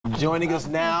Joining us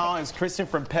now is Kristen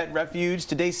from Pet Refuge.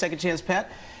 Today's Second Chance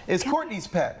Pet is Courtney's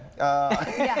pet.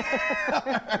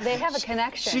 Yeah, they have a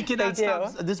connection. She cannot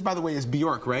stop. This, by the way, is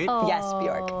Bjork, right? Oh. Yes,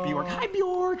 Bjork. Bjork. Hi,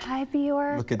 Bjork. Hi,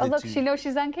 Bjork. Look at oh, the look, two. she knows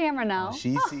she's on camera now.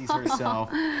 She sees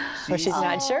herself. Well, she's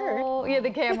not sure. Oh, yeah, the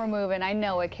camera moving. I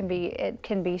know it can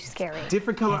be scary.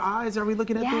 Different color eyes. Are we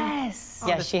looking at them? Yes.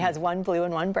 Yes, she has one blue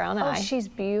and one brown eye. Oh, she's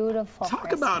beautiful.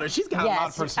 Talk about her. She's got a lot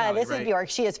of personality, this is Bjork.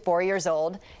 She is 4 years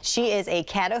old. She is a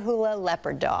Catahoula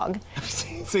leopard dog.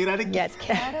 Say that again. Yes.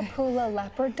 Catahoula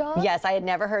leopard dog? Yes, I had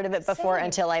never heard of it before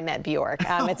until I met Bjork.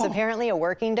 It's apparently a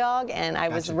working dog, and I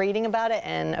was reading about it,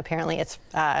 and apparently it's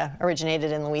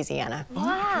originated in Louisiana.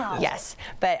 Wow. Yes,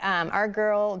 but our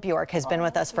girl Bjork has been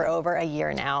with us for over a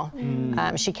year now.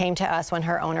 She came to us when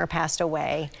her owner passed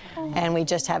away, and we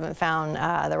just haven't found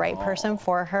the right person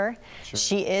for her. Sure.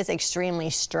 She is extremely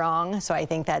strong, so I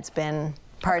think that's been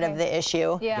part of the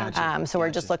issue. Yeah. So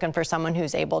we're just looking for someone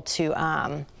who's able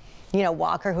to you know,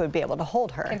 walk her, who would be able to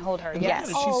hold her. Can hold her, yes.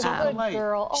 She's oh, so good polite.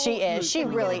 girl. Oh, She is. She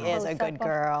really is a good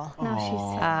girl.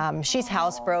 No, she's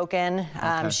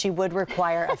housebroken. She would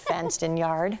require a fenced-in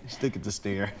yard. Look at the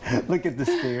stare. Look at the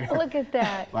stare. Look at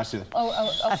that. Watch this.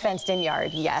 A fenced-in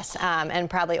yard, yes. And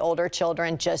probably older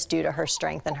children just due to her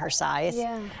strength and her size.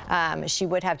 Yeah. She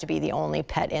would have to be the only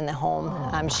pet in the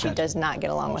home. She does not get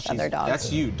along with other dogs.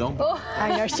 That's you. Don't.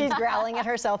 I know, she's growling at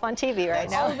herself on TV right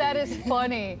now. Oh, that is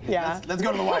funny. Yeah. Let's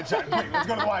go to the wide shot. Let's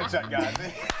go to the wide shot, guys.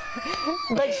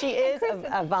 But she is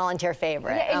a volunteer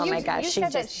favorite. Yeah, oh my gosh, you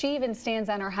said that she even stands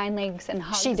on her hind legs and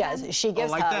hugs. She does. them? She gives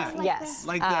like hugs. that? Yes.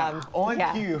 Like that.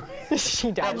 On cue.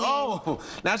 She does. Oh,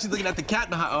 now she's looking at the cat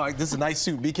behind. Oh, this is a nice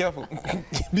suit. Be careful.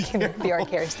 Be careful. Bjork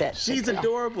hears it. She's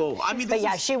adorable. I mean, But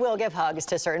yeah, she will give hugs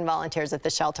to certain volunteers at the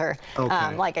shelter.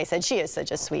 Okay. Like I said, she is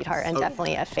such a sweetheart and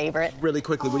definitely a favorite. Really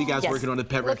quickly, what are you guys Yes. working on at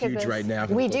Pet Look at Refuge this. right now?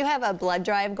 We do have a blood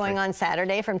drive going on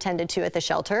Saturday from 10 to 2 at the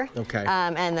shelter. Okay.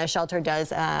 And the shelter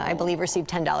does, I believe, receive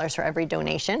 $10 for every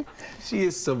donation. She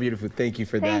is so beautiful. Thank you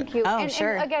for that. Thank you. Oh,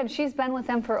 sure. And again, she's been with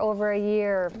them for over a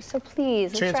year, so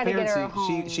please, let's try to get her a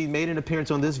home. She made an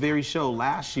appearance on this very show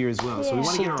last year as well, so we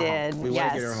want to get her home. We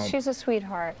want to get her home. She's a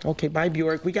sweetheart. Okay, bye,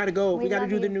 Bjork. We got to go. We got to love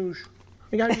do the you. news.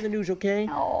 We got to do the news, okay?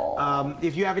 Oh.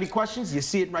 If you have any questions, you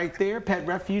see it right there. Pet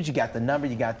Refuge, you got the number,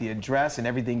 you got the address, and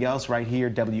everything else right here,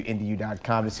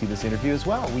 WNDU.com to see this interview as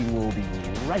well. We will be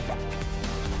right back.